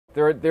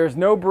There's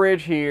no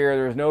bridge here.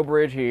 There's no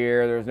bridge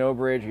here. There's no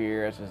bridge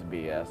here. It's just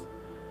BS.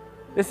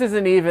 This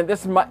isn't even.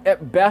 This might,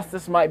 at best,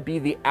 this might be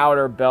the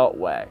outer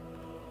beltway.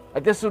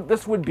 Like this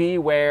would be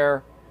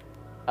where,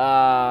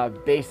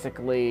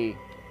 basically,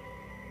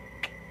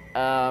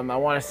 I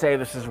want to say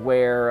this is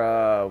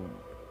where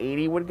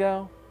 80 would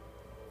go.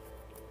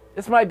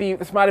 This might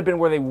have been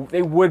where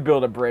they would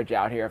build a bridge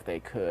out here if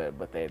they could,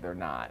 but they're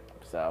not.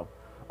 So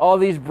all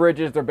these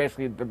bridges, they're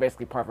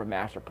basically part of a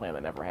master plan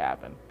that never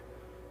happened.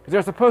 Because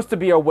there's supposed to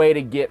be a way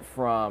to get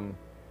from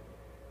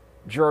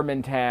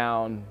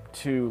Germantown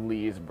to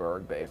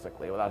Leesburg,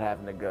 basically, without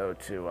having to go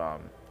to...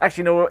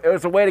 actually, no, it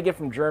was a way to get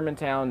from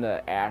Germantown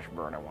to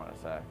Ashburn, I want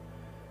to say.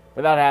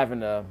 Without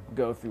having to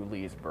go through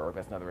Leesburg.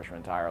 That's another issue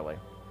entirely.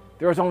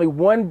 There's only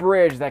one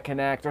bridge that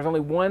connects... There's only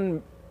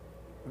one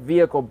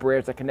vehicle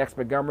bridge that connects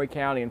Montgomery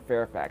County and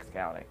Fairfax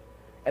County.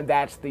 And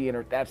that's the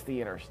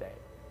interstate.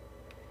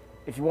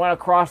 If you want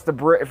to cross the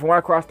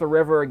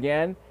river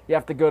again, you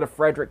have to go to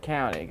Frederick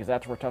County, because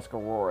that's where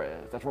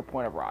Tuscarora is. That's where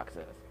Point of Rocks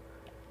is.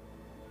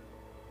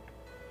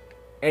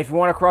 And if you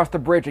want to cross the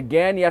bridge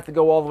again, you have to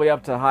go all the way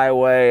up to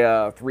Highway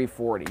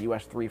 340,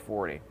 US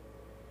 340,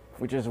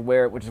 which is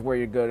where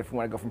you go if you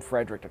want to go from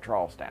Frederick to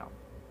Charlestown.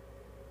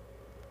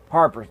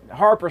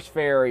 Harper's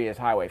Ferry is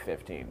Highway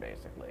 15,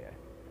 basically.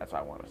 That's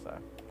what I want to say.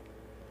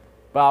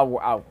 But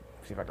I'll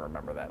see if I can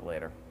remember that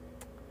later.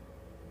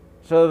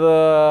 So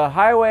the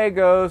highway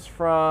goes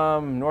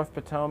from North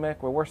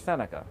Potomac. Well, where's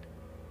Seneca?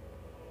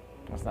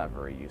 That's not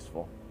very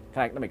useful.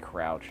 Let me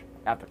crouch.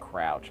 I have to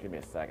crouch. Give me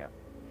a second.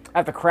 I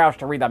have to crouch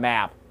to read the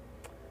map.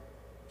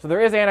 So there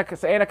is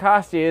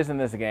Anacostia is in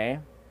this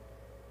game.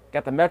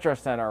 Got the Metro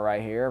Center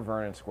right here,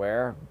 Vernon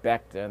Square.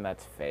 Beckton,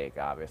 that's fake,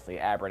 obviously.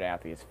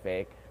 Abernathy is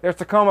fake. There's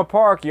Tacoma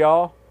Park,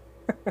 y'all.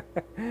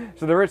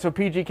 So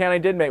PG County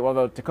did make, well,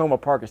 though Tacoma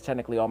Park is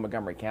technically all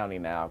Montgomery County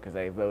now because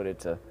they voted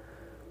to.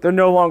 They're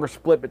no longer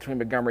split between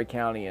Montgomery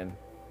County and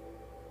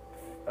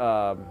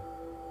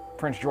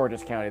Prince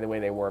George's County the way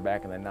they were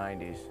back in the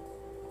 90s.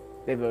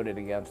 They voted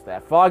against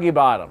that. Foggy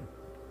Bottom.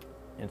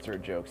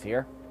 Insert jokes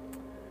here.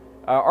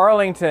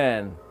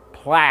 Arlington.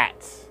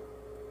 Platte.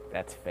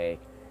 That's fake.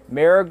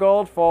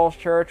 Marigold, Falls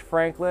Church,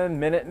 Franklin,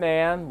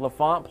 Minuteman,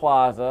 LaFont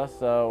Plaza.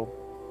 So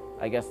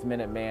I guess the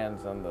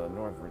Minuteman's on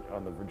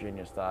the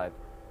Virginia side.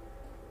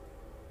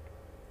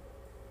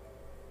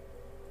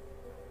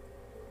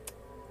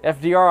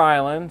 FDR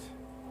Island,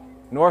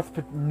 North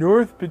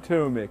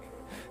Potomac,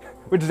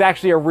 which is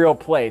actually a real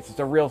place. It's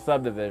a real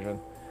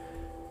subdivision.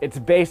 It's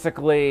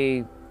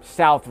basically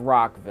South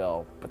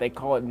Rockville, but they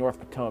call it North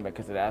Potomac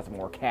because it has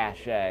more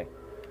cachet.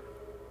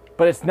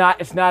 But it's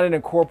not an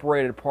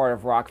incorporated part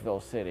of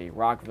Rockville City.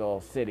 Rockville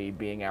City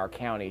being our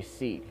county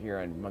seat here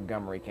in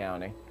Montgomery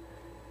County.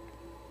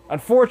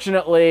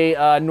 Unfortunately,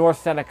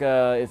 North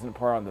Seneca isn't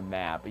part on the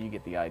map, but you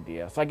get the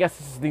idea. So I guess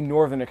this is the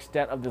northern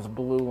extent of this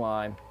blue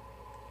line.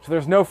 So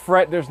there's no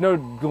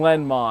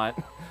Glenmont.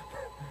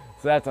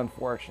 So that's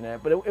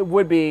unfortunate. But it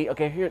would be...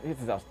 Okay, here's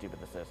how stupid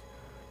this is.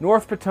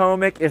 North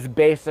Potomac is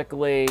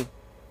basically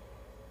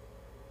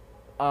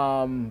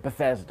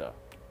Bethesda.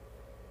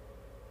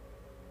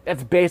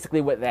 That's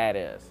basically what that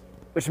is.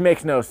 Which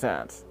makes no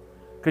sense.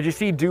 Because you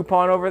see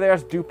DuPont over there?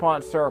 It's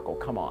DuPont Circle.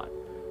 Come on.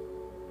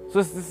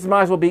 So this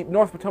might as well be...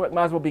 North Potomac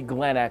might as well be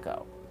Glen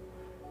Echo.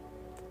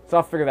 So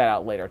I'll figure that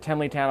out later.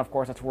 Tenleytown, of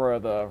course, that's where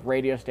the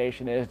radio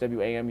station is.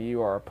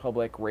 WAMU, our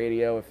public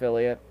radio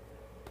affiliate.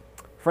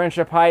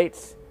 Friendship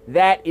Heights,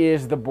 that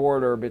is the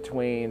border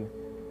between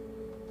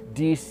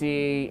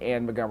DC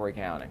and Montgomery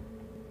County.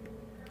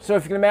 So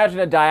if you can imagine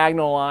a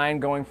diagonal line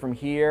going from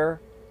here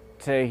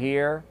to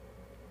here,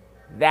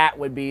 that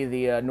would be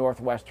the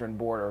northwestern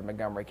border of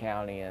Montgomery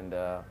County and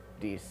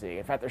DC.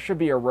 In fact, there should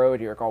be a road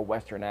here called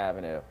Western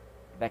Avenue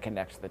that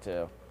connects the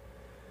two.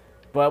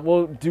 But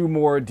we'll do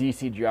more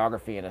DC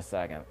geography in a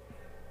second.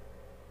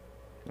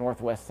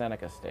 Northwest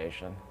Seneca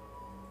Station.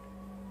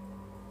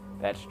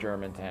 That's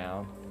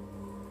Germantown.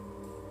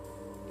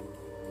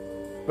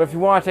 But if you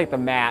want to take the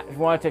map, if you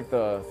want to take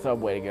the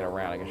subway to get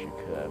around, I guess you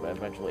could, but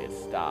eventually it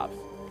stops.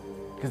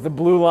 Because the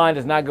blue line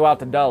does not go out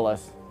to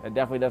Dulles. It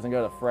definitely doesn't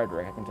go to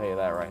Frederick, I can tell you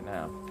that right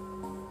now.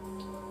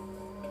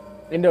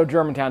 And no,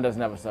 Germantown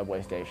doesn't have a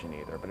subway station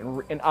either. But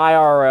in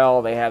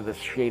IRL, they have the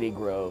Shady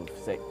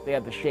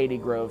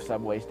Grove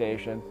subway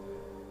station,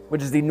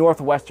 which is the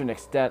northwestern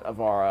extent of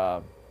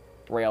our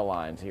rail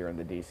lines here in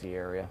the DC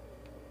area.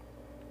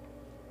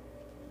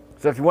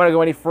 So if you want to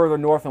go any further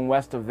north and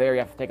west of there, you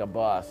have to take a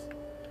bus.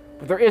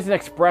 But there is an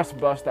express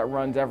bus that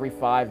runs every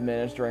 5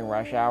 minutes during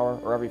rush hour,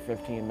 or every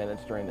 15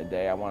 minutes during the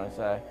day, I want to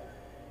say.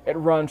 It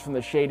runs from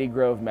the Shady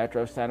Grove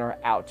Metro Center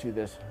out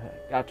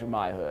to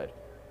my hood.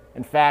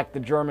 In fact, the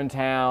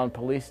Germantown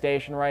police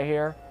station right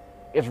here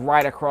is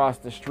right across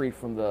the street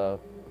from the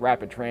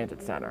Rapid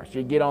Transit Center. So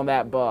you get on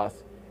that bus.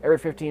 Every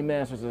 15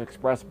 minutes there's an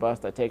express bus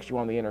that takes you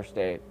on the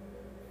interstate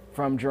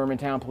from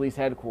Germantown Police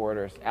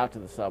Headquarters out to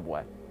the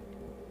subway.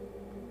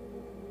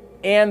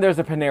 And there's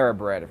a Panera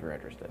Bread if you're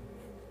interested.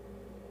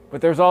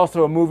 But there's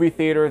also a movie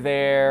theater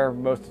there,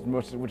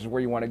 which is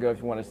where you want to go if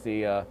you want to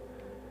see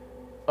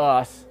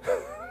Us.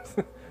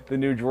 the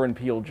new Jordan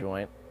Peele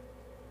joint.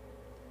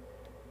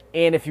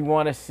 And if you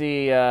want to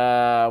see,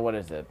 what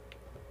is it?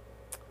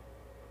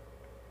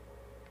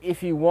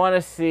 If you want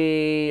to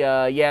see,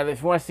 yeah,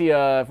 if you want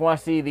to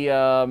see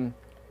the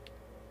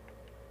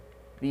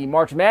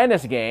March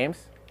Madness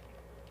games,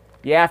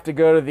 you have to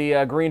go to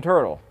the Green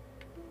Turtle,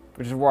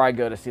 which is where I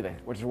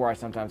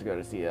sometimes go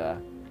to see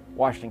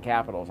Washington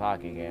Capitals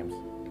hockey games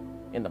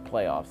in the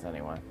playoffs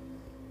anyway.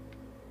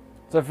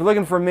 So if you're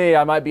looking for me,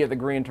 I might be at the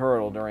Green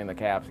Turtle during the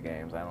Caps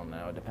games. I don't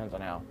know. It depends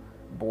on how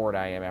bored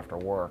I am after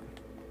work.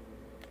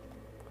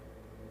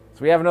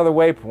 So we have another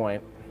waypoint.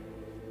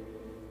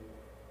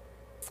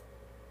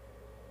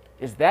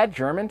 Is that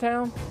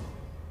Germantown?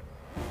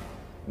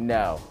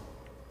 No.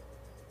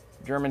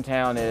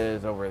 Germantown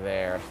is over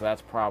there, so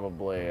that's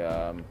probably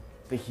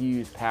the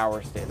Hughes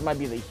power station. It might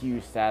be the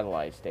Hughes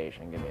satellite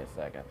station. Give me a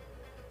second.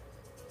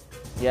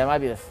 Yeah, it might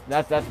be this.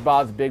 That's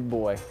Bob's Big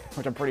Boy,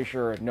 which I'm pretty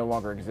sure no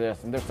longer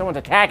exists. And there's someone's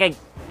attacking.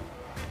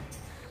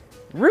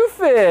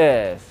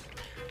 Rufus!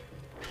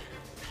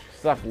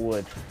 Suck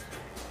wood.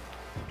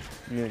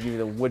 I'm gonna give you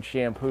the wood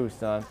shampoo,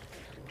 son.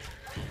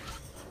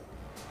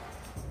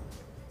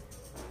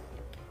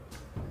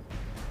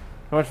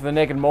 How much for the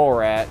naked mole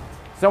rat?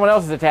 Someone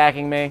else is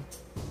attacking me.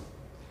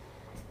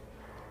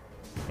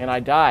 And I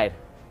died.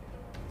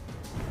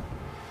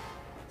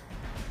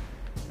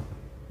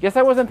 Guess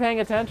I wasn't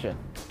paying attention.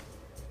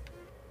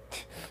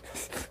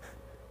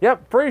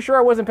 Yep, pretty sure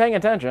I wasn't paying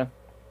attention.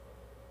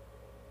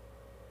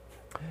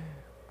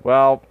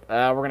 Well,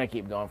 we're going to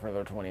keep going for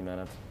another 20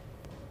 minutes.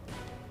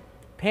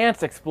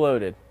 Pants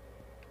exploded.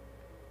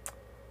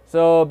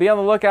 So be on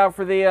the lookout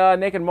for the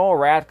naked mole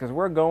rat, because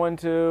we're going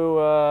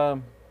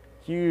to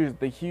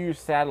the Hughes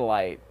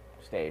satellite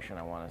station,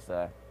 I want to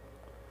say.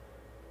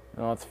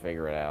 Well, let's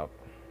figure it out.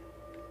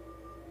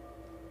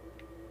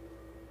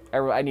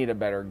 I need a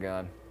better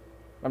gun.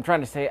 I'm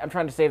trying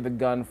to save the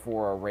gun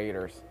for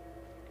Raiders.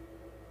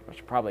 I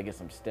should probably get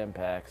some stim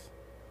packs.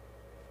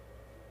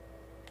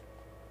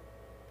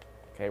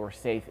 Okay, we're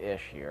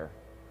safe-ish here.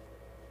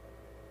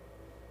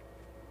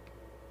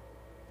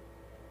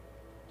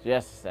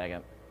 Just a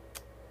second.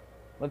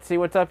 Let's see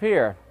what's up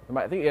here.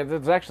 I think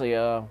there's actually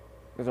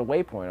there's a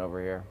waypoint over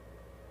here,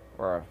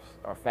 or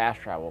a fast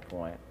travel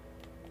point.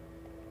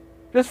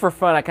 Just for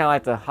fun, I kind of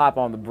like to hop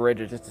on the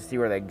bridges just to see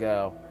where they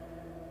go.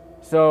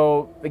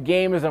 So the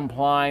game is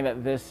implying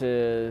that this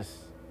is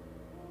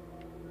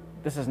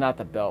not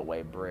the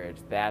Beltway Bridge.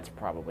 That's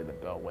probably the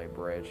Beltway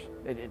Bridge.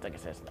 Like I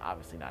said, it's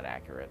obviously not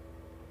accurate.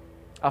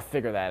 I'll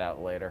figure that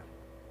out later.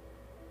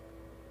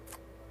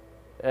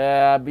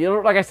 But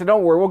like I said,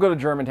 don't worry. We'll go to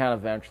Germantown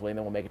eventually, and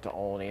then we'll make it to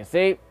Olney. And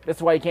see, this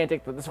is why you can't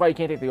take the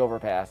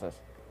overpasses.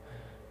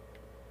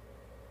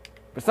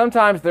 But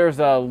sometimes there's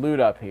a loot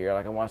up here.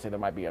 Like I want to say, there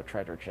might be a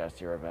treasure chest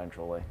here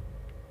eventually.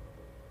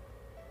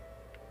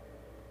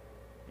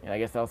 And I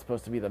guess that was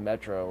supposed to be the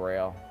metro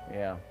rail.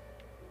 Yeah.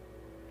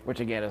 Which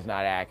again is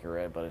not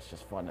accurate, but it's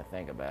just fun to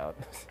think about.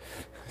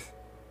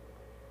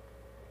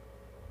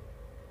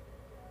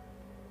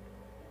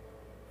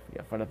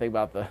 Yeah, fun to think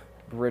about the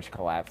bridge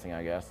collapsing,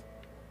 I guess.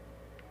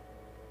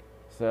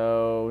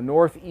 So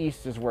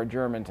northeast is where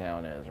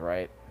Germantown is,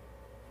 right?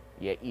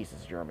 Yeah, east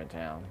is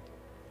Germantown.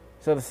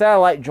 So the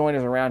satellite joint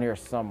is around here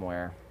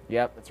somewhere.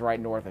 Yep, it's right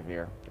north of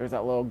here. There's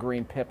that little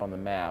green pip on the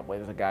map. Wait,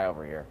 there's a guy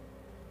over here.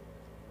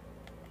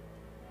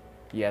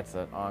 Yeah, it's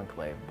an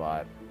enclave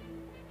bot.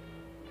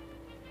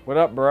 What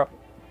up, bro?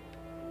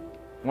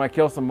 Want to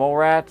kill some mole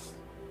rats?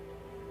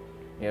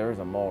 Yeah, there's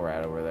a mole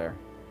rat over there.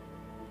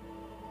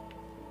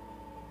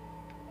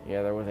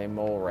 Yeah, there was a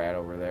mole rat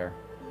over there.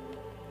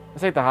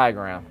 Let's take the high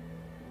ground.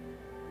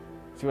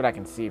 See what I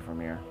can see from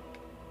here.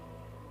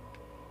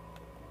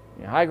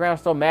 Yeah, high ground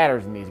still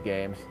matters in these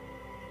games.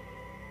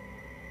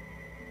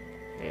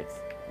 It's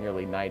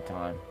nearly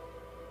nighttime.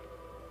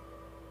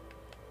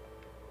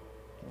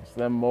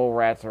 So them mole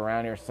rats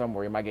around here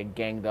somewhere. You might get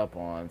ganged up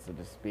on, so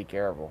just be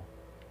careful.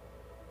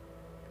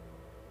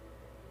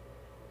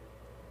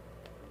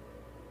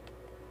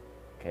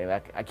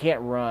 Okay, I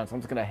can't run, so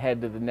I'm just going to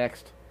head to the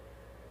next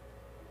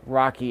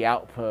rocky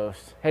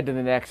outpost. Head to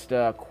the next...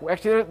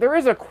 actually, there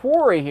is a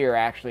quarry here,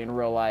 actually, in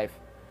real life.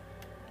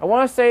 I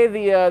want to say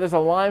there's a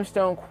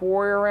limestone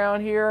quarry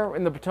around here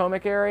in the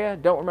Potomac area.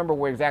 Don't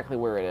remember exactly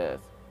where it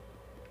is.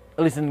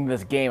 At least in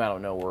this game, I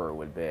don't know where it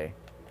would be.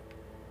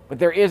 But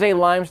there is a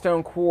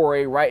limestone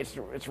quarry, right?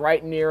 It's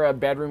right near a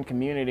bedroom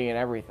community and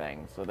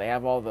everything. So they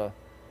have all the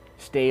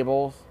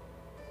stables,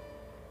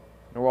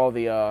 where all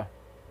the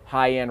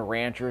high-end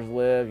ranchers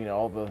live. You know,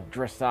 all the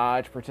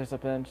dressage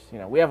participants. You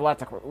know, we have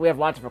lots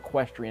of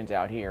equestrians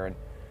out here in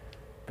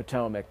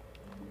Potomac.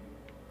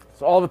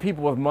 So all the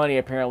people with money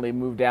apparently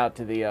moved out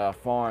to the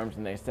farms,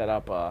 and they set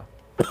up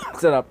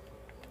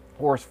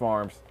horse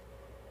farms,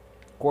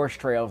 horse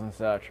trails, and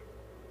such.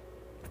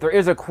 There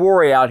is a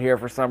quarry out here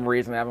for some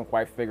reason I haven't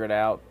quite figured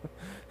out.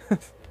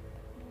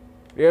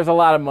 There's a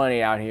lot of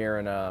money out here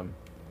in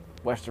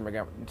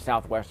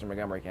southwestern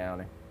Montgomery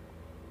County.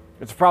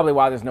 It's probably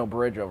why there's no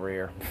bridge over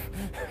here.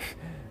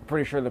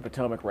 Pretty sure the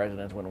Potomac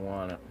residents wouldn't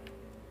want it.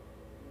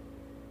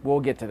 We'll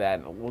get to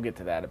that. We'll get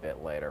to that a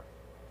bit later.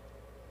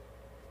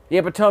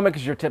 Yeah, Potomac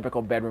is your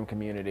typical bedroom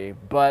community,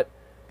 but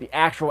the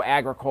actual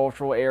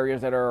agricultural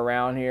areas that are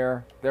around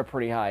here, they're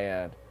pretty high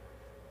end.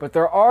 But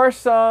there are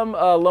some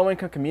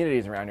low-income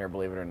communities around here,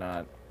 believe it or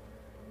not.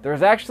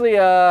 There's actually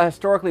a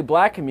historically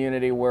black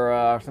community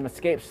where some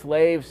escaped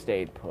slaves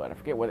stayed put. I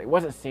forget what it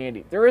wasn't.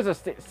 Sandy. There is a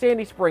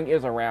Sandy Spring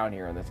is around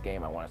here in this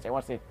game. I want to say. I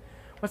want to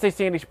say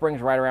Sandy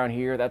Springs right around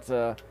here. That's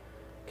a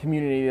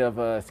community of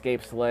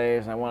escaped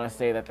slaves. And I want to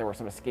say that there were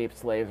some escaped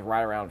slaves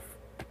right around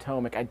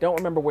Potomac. I don't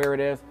remember where it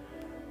is.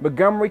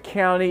 Montgomery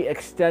County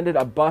extended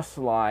a bus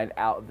line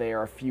out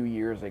there a few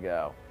years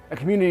ago. A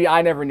community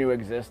I never knew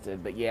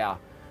existed, but yeah.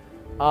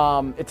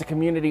 It's a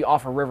community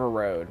off a river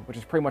road, which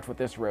is pretty much what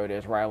this road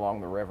is, right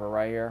along the river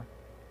right here.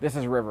 This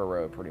is River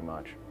Road, pretty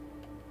much.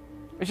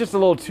 It's just a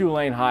little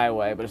two-lane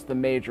highway, but it's the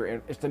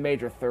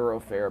major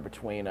thoroughfare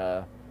between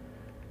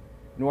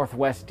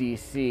Northwest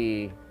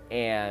DC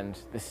and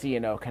the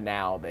C&O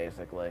Canal,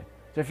 basically.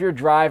 So if you're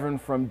driving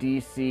from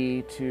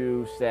DC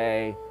to,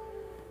 say,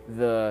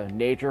 the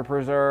nature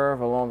preserve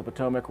along the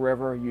Potomac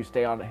River, you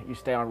stay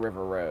on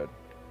River Road.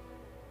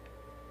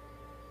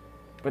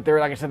 But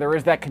there, like I said, there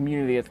is that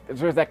community. It's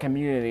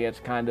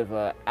kind of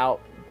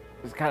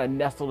it's kind of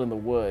nestled in the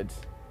woods.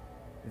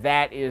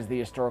 That is the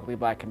historically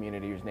black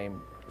community whose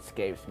name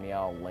escapes me.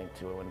 I'll link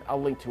to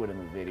it in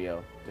the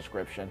video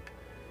description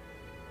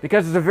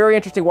because it's a very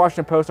interesting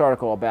Washington Post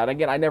article about it.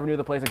 Again, I never knew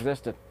the place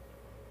existed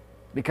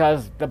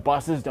because the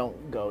buses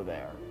don't go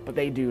there, but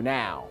they do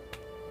now.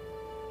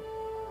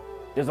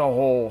 There's a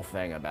whole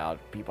thing about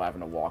people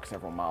having to walk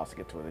several miles to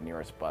get to the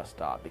nearest bus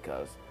stop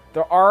because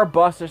there are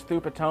buses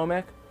through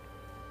Potomac,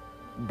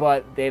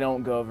 but they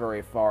don't go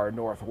very far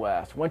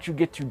northwest. Once you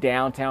get to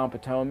downtown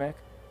Potomac,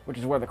 which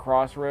is where the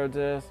crossroads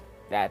is,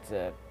 that's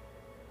it.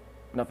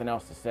 Nothing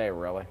else to say,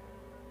 really.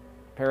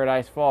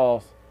 Paradise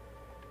Falls.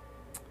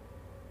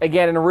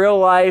 Again, in real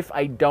life,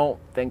 I don't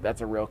think that's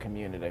a real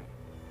community.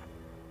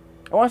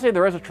 I want to say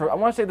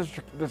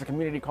there's a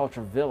community called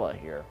Travilla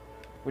here,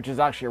 which is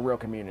actually a real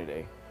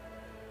community.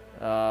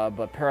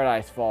 But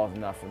Paradise Falls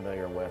I'm not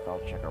familiar with. I'll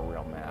check a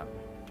real map.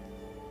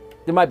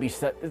 There might be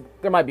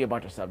a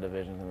bunch of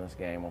subdivisions in this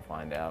game. We'll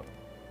find out.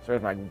 So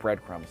there's my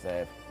breadcrumb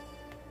save.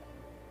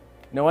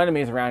 No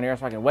enemies around here,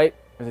 so I can wait.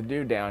 There's a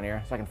dude down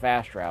here, so I can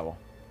fast travel.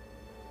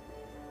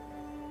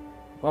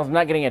 As long as I'm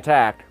not getting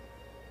attacked.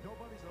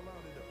 Nobody's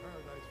allowed into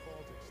Paradise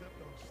Falls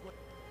except on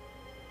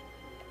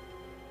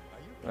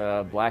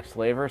slave. Black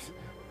slavers? Never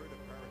heard of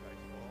Paradise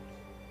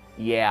Falls?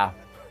 Yeah.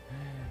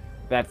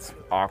 That's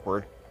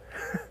awkward.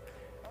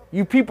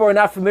 You people are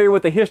not familiar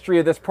with the history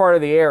of this part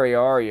of the area,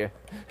 are you?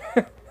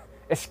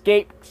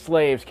 Escaped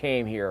slaves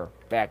came here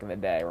back in the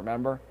day,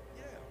 remember?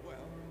 Yeah, well,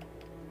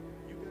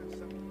 you got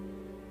something.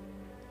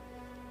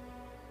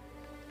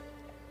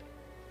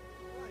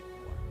 Like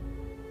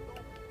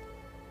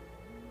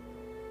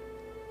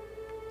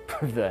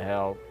what? The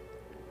hell?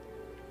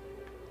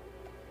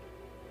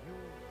 You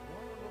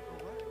want to look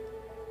around?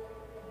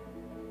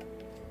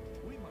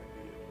 We might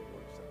be able to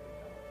work something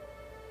out.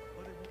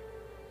 But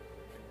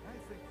I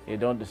think You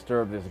don't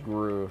disturb this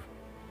groove.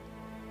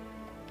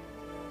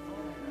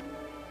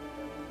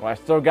 Well, I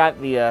still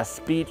got the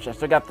speech. I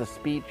still got the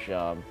speech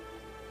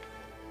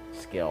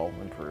skill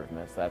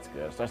improvements. That's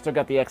good. So I still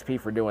got the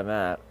XP for doing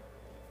that.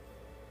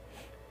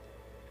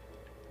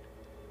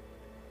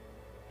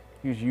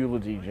 Use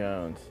Eulogy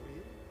Jones.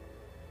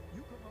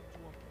 you come up to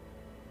him.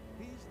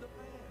 He's the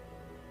man.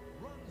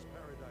 Runs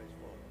Paradise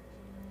Falls.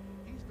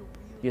 He's the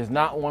real. He is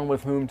not one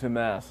with whom to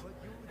mess.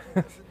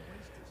 But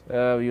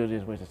Eulogy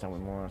is wasting time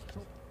with more.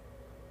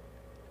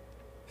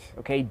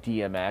 Okay,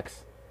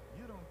 DMX.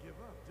 you don't give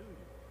up, do you?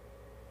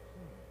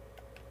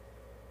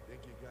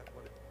 Think you got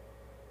what it...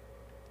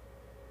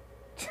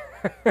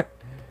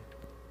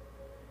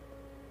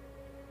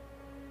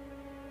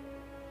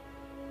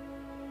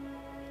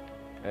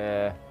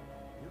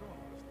 You don't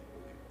want to stick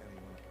with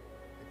anyone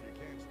if you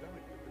can't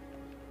stomach your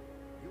business.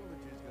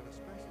 Eulogy's got a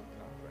special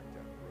contract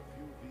out for a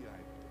few VIP.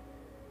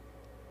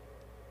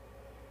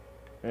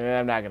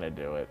 I'm not gonna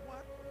do it.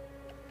 What?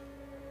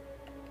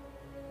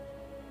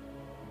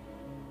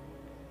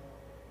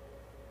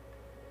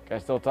 Can I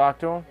still talk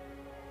to him?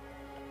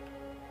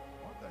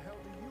 What the hell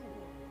do you want?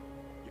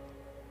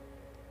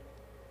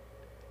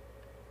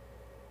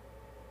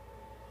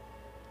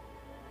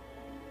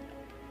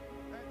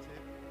 That's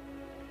it.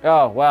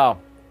 Oh, well.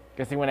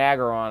 Guess he went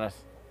aggro on us.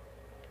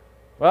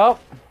 Well.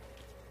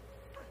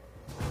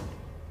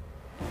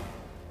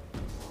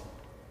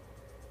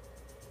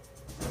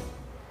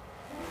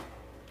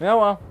 Oh,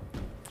 well.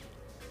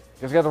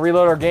 Just got to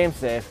reload our game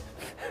save.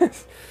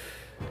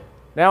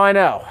 Now I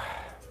know.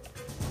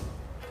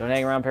 Don't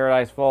hang around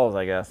Paradise Falls,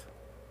 I guess.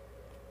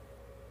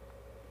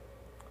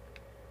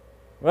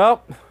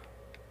 Well.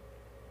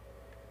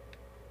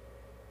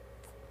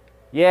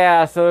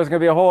 Yeah, so there's going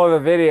to be a whole other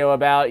video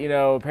about, you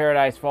know,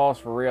 Paradise Falls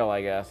for real,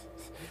 I guess.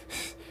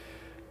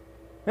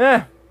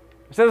 Yeah.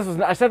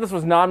 I said this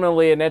was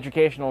nominally an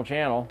educational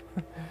channel.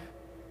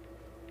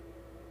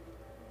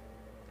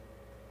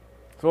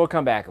 So we'll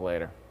come back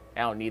later.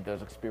 don't need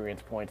those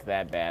experience points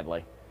that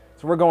badly.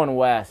 So we're going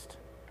west.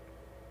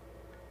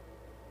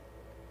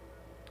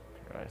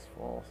 Paradise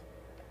Falls.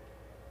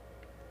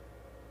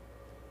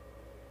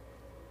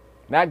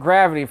 Not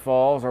Gravity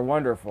Falls or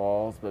Wonder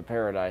Falls, but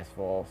Paradise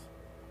Falls.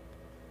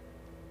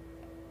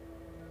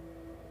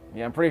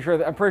 Yeah, I'm pretty sure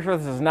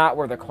this is not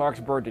where the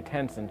Clarksburg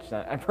Detention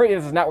Center.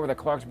 This is not where the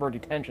Clarksburg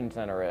Detention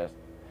Center is.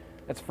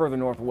 That's further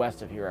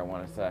northwest of here, I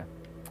want to say.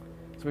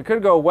 So we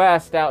could go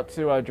west out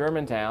to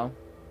Germantown.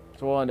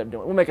 So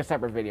we'll make a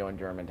separate video in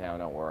Germantown,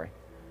 don't worry.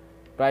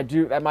 But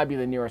that might be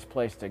the nearest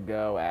place to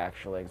go,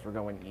 actually, because we're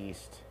going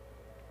east.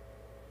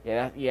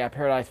 Yeah,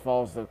 Paradise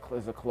Falls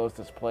is the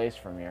closest place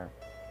from here.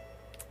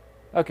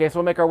 Okay, so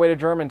we'll make our way to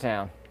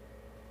Germantown.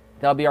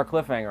 That'll be our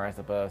cliffhanger, I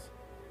suppose.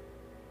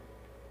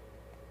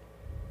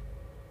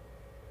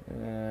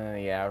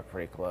 Yeah, we're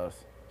pretty close.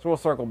 So we'll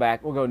circle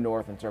back. We'll go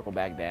north and circle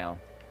back down.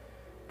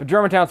 But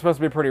Germantown's supposed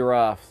to be pretty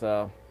rough,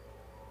 so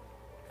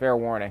fair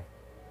warning.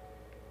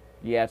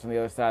 Yeah, it's on the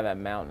other side of that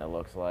mountain, it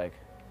looks like.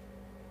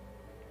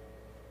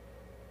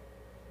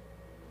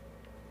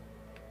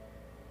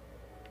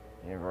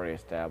 You've already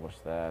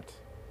established that.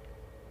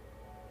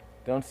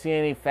 Don't see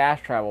any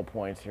fast travel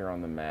points here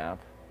on the map.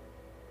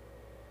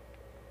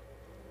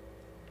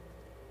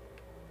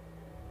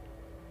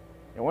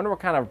 I wonder what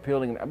kind of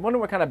building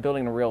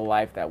in real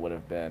life that would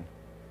have been.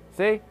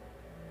 See?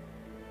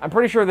 I'm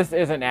pretty sure this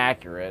isn't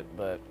accurate,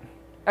 but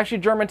actually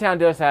Germantown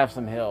does have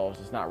some hills,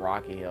 just not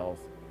rocky hills.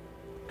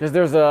 Because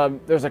there's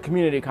a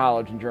community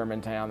college in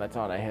Germantown that's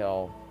on a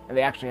hill, and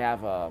they actually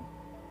have a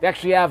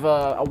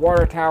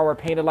water tower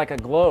painted like a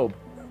globe.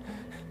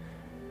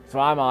 So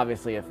I'm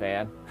obviously a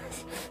fan.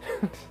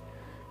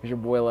 Because your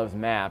boy loves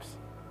maps.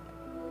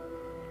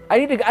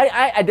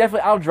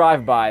 I'll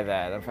drive by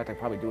that. In fact, I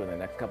probably do it in the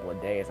next couple of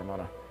days. I'm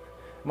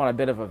on a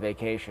bit of a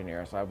vacation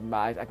here, so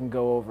I can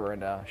go over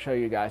and show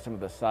you guys some of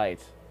the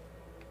sights.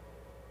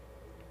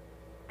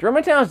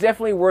 Germantown is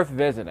definitely worth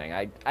visiting.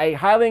 I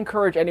highly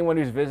encourage anyone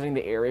who's visiting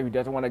the area who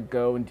doesn't want to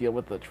go and deal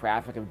with the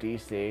traffic of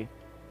DC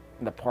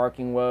and the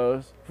parking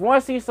woes. If you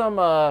want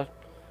to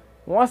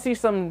see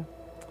some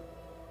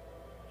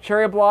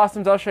cherry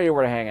blossoms, I'll show you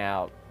where to hang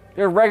out.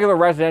 They're regular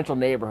residential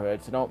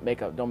neighborhoods, so don't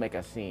make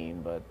a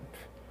scene. But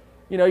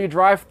you know, you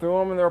drive through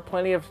them, and there are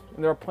plenty of.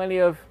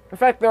 In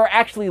fact, there are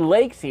actually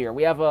lakes here.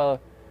 We have the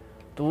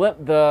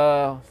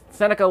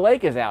Seneca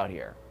Lake is out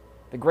here.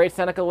 The Great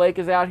Seneca Lake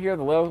is out here.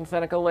 The Little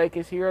Seneca Lake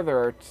is here. There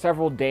are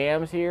several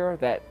dams here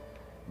that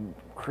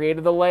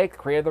created the lake,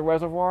 created the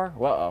reservoir.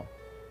 Uh-oh.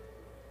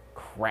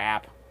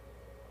 Crap.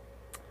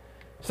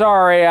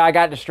 Sorry, I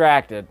got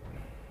distracted.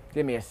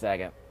 Give me a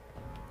second.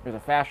 There's a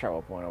fast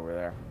travel point over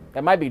there.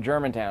 That might be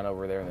Germantown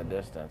over there in the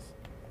distance.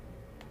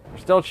 They're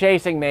still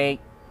chasing me.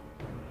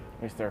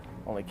 At least they're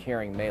only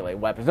carrying melee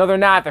weapons. No, they're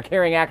not. They're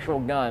carrying actual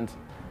guns.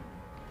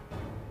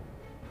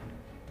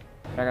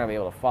 They're not going to be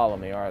able to follow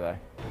me, are they?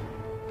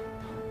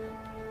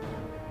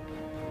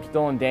 I'm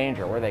still in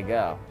danger. Where'd they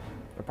go?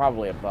 They're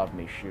probably above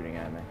me shooting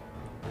at me.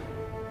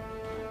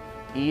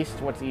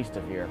 East? What's east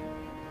of here?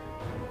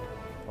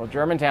 Well,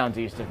 Germantown's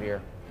east of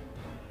here.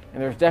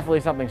 And there's definitely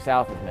something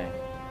south of me.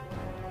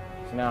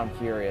 So now I'm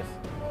curious.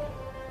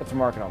 Let's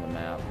mark it on the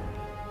map.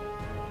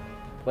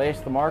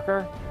 Place the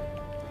marker.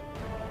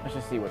 Let's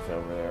just see what's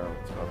over there.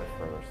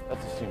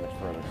 Let's assume it's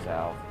further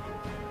south.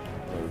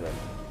 Move it.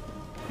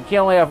 You can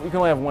only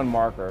have one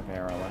marker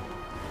apparently.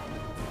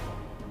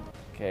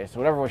 Okay, so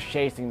whatever was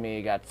chasing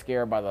me got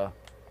scared by the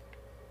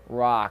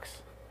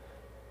rocks.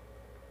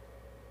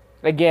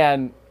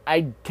 Again,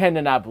 I tend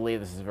to not believe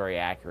this is very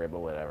accurate, but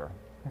whatever.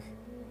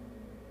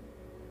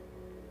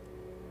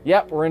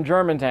 Yep, we're in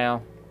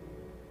Germantown.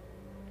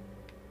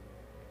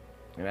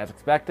 And as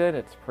expected,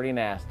 it's pretty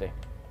nasty.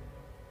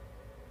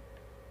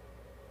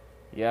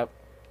 Yep,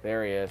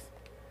 there he is.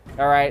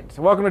 Alright,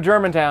 so welcome to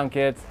Germantown,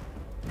 kids.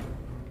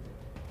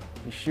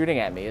 He's shooting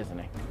at me, isn't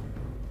he?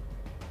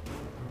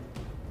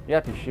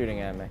 Yep, he's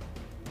shooting at me.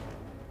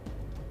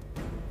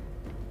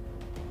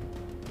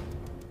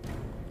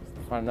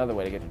 Let's find another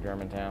way to get to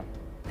Germantown.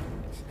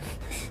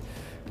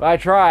 But I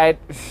tried.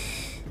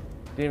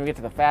 Didn't even get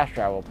to the fast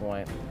travel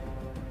point.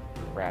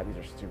 Crap, these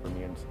are super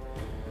mutants.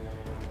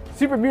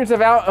 Super mutants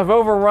have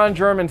overrun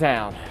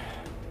Germantown.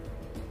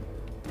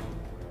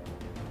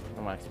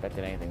 I'm not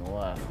expecting anything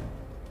less.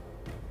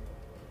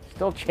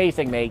 Still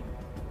chasing me.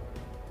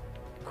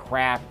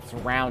 Crap,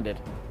 surrounded.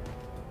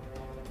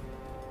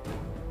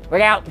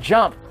 Look out,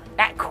 jump!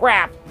 Ah,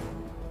 crap!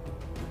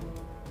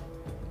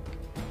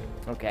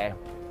 Okay.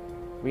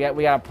 We got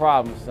a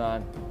problem,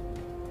 son.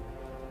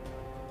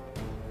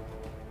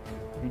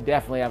 You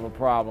definitely have a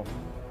problem.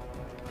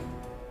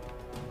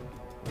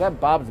 Is that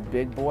Bob's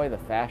Big Boy, the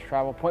fast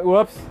travel point?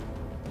 Whoops!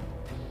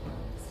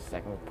 Just a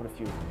second, we'll put a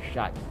few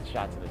shots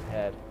in his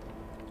head.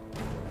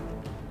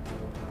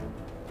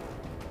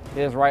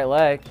 His right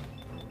leg.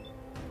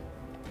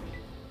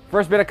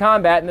 First bit of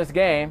combat in this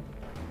game.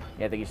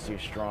 Yeah, I think he's too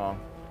strong.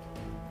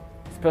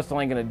 This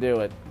pistol ain't gonna do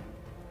it.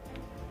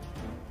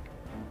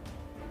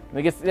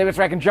 Maybe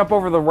I can jump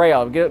over the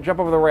rail. Jump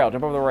over the rail.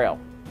 Jump over the rail.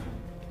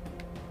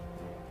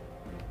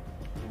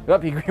 Oh,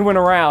 he went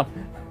around.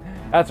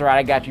 That's right,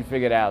 I got you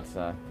figured out,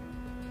 son.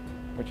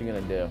 What you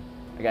gonna do?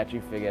 I got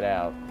you figured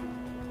out.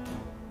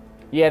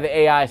 Yeah,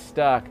 the AI's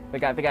stuck.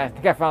 I think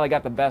I finally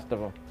got the best of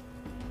him.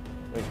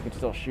 Wait, you can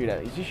still shoot at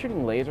it. Is he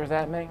shooting lasers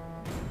at me?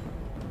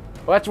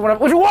 Oh, that's one of...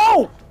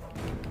 Whoa!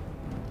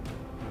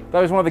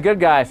 That was one of the good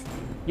guys.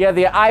 Yeah,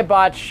 the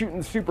iBot's shooting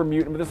the super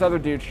mutant, but this other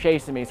dude's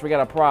chasing me, so we got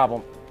a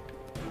problem.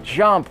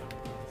 Jump!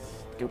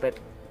 Stupid.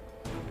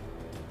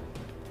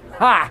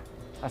 Ha!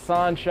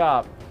 Hassan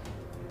Chop.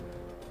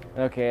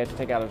 Okay, let's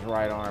take out his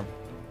right arm.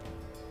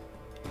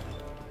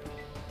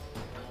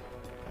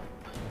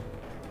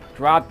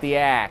 Drop the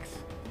axe.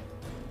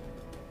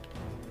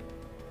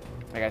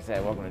 Like I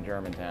said, welcome to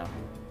Germantown.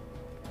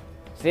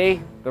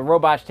 See? The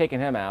robot's taking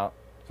him out.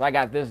 So I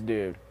got this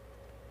dude.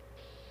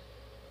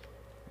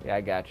 Yeah,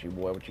 I got you,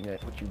 boy. What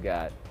you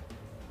got?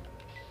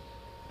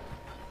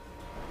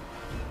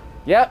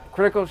 Yep,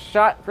 critical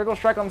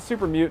strike on the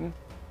super mutant.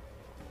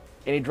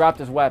 And he dropped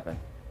his weapon.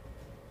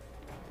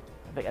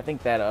 I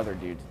think that other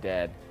dude's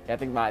dead. Yeah, I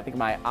think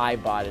my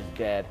iBot is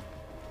dead.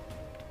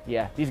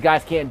 Yeah, these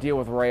guys can't deal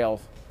with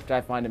rails, which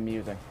I find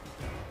amusing.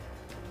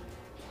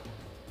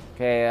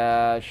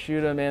 Okay,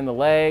 shoot him in the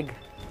leg.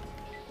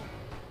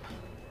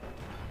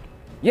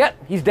 Yep,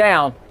 he's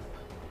down.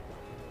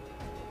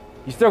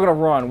 He's still gonna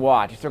run,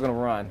 watch. He's still gonna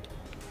run.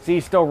 See,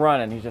 he's still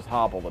running. He's just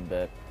hobbled a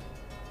bit.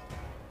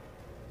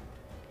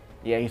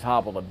 Yeah, he's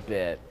hobbled a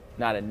bit.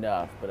 Not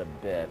enough, but a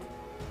bit.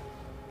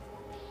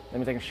 That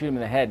means I can shoot him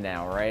in the head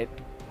now, right?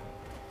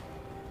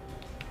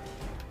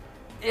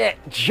 Yeah,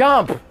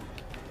 jump!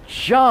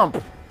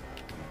 Jump!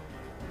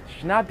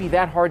 Should not be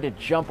that hard to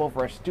jump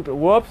over a stupid...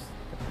 Whoops!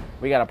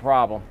 We got a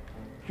problem.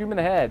 Shoot him in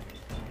the head.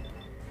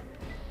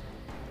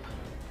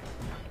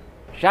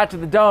 Shot to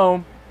the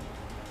dome.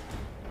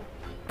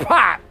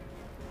 Pop!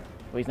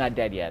 Well, he's not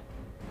dead yet.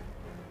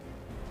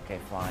 Okay,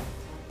 fine.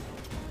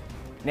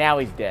 Now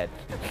he's dead.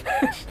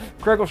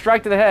 Critical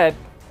strike to the head.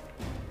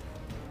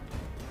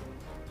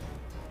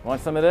 Want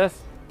some of this?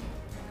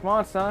 Come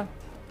on, son.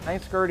 I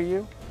ain't scared of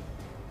you.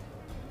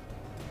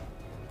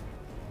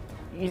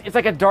 It's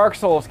like a Dark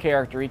Souls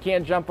character. He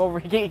can't jump over.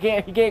 He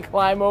can't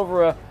climb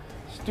over a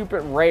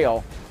stupid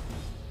rail.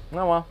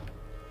 Oh well.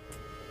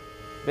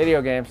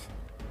 Video games.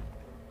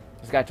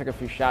 This guy took a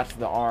few shots to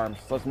the arms.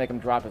 So let's make him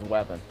drop his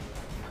weapon.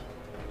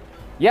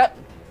 Yep,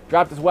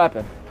 dropped his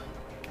weapon.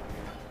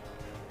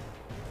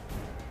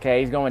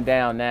 Okay, he's going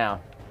down now.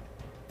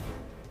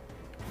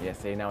 Yeah,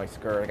 see, now he's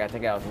scared. I gotta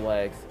take out his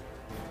legs.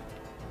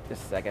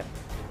 Just a second.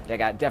 Yeah,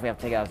 I definitely have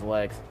to take out his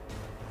legs.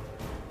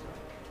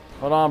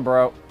 Hold on,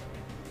 bro.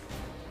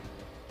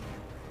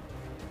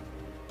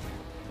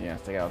 Yeah,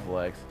 let's take out his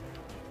legs.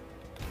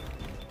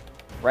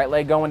 Right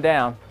leg going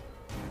down.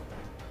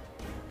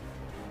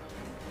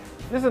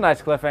 This is a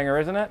nice cliffhanger,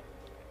 isn't it?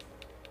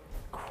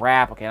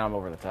 Crap. Okay, now I'm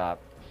over the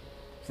top.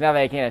 So now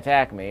that he can't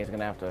attack me, he's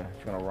gonna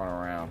run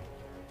around.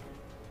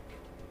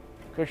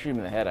 Could shoot him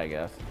in the head, I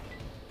guess.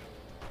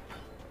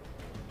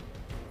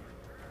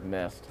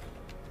 Missed.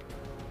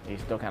 He's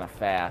still kind of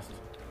fast.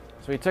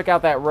 So he took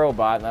out that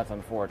robot, and that's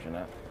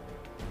unfortunate.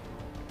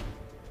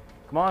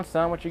 Come on,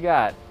 son, what you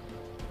got?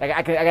 I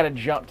gotta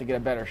jump to get a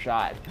better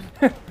shot.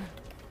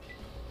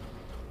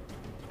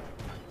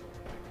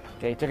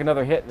 Okay, he took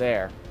another hit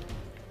there.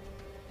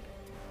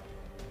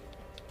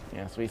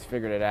 Yeah, so he's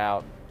figured it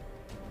out.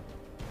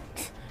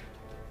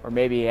 Or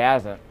maybe he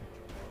hasn't.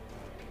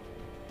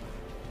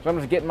 So I'm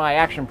just getting my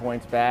action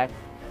points back.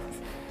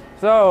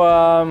 So,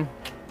 how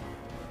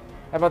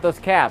about those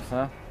caps,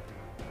 huh?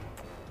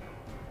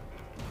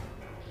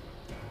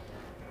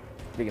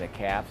 Speaking of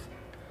caps,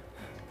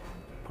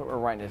 put her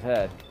right in his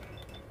head.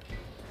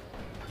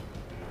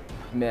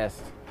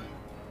 Missed.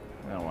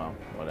 Oh well,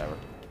 whatever.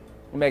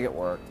 We'll make it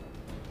work.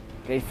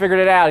 Okay, he figured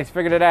it out. He's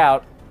figured it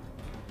out.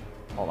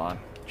 Hold on.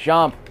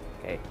 Jump.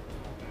 Okay.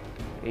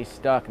 He's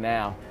stuck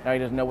now. Now he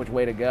doesn't know which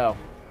way to go.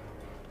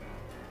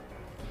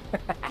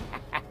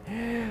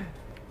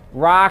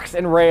 Rocks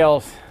and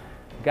rails.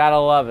 Gotta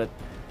love it.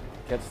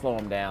 Gotta slow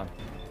him down.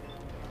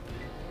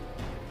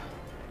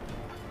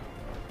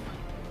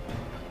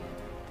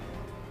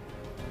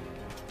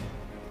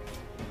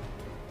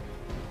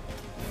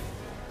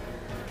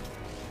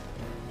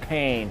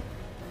 Pain.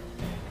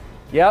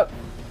 Yep,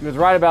 he was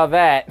right about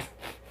that.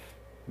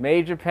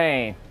 Major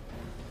pain.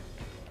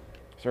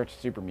 Search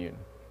super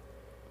mutant.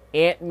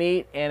 Ant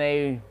meat and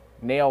a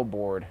nail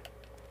board.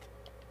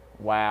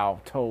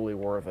 Wow, totally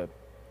worth it.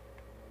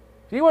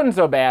 He wasn't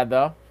so bad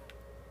though.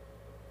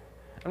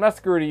 I'm not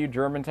screwed to you,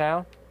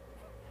 Germantown.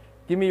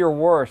 Give me your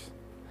worst.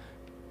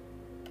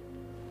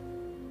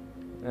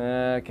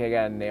 Okay,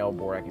 got a nail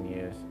board I can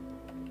use.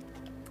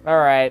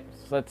 Alright,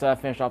 so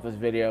let's finish off this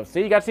video.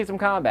 See, you got to see some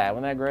combat.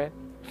 Wasn't that great?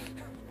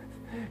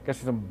 Got to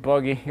see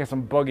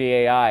some buggy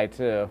AI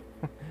too.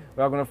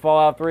 Welcome to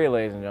Fallout 3,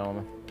 ladies and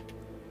gentlemen.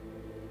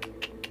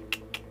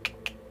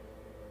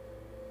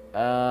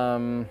 Yeah,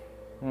 I'm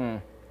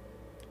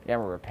gonna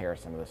repair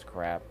some of this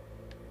crap.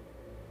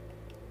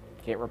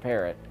 Can't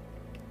repair it.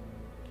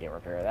 Can't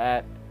repair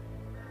that.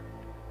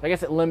 So I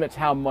guess it limits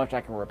how much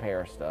I can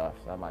repair stuff.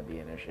 So that might be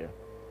an issue.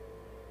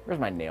 Where's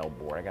my nail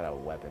board? I got a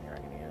weapon here I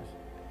can use.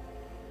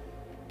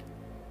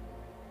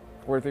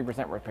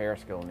 43% repair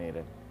skill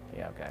needed.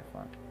 Yeah, okay,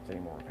 fine. So any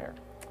more repair.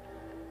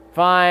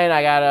 Fine,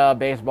 I got a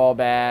baseball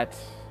bat,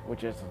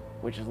 which is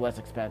less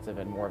expensive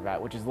and more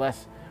which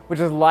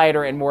is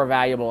lighter and more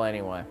valuable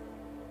anyway.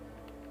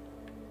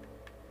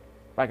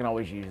 I can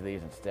always use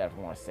these instead if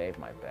I want to save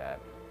my bat,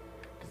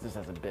 because this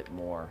has a bit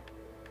more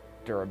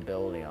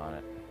durability on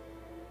it.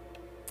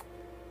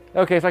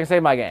 Okay, so I can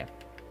save my game.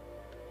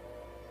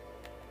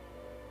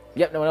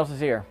 Yep, no one else is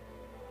here,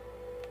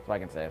 so I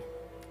can save.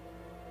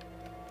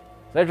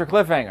 So there's your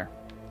cliffhanger.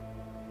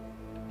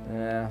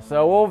 Yeah,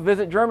 so we'll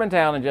visit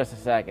Germantown in just a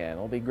second.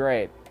 It'll be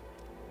great.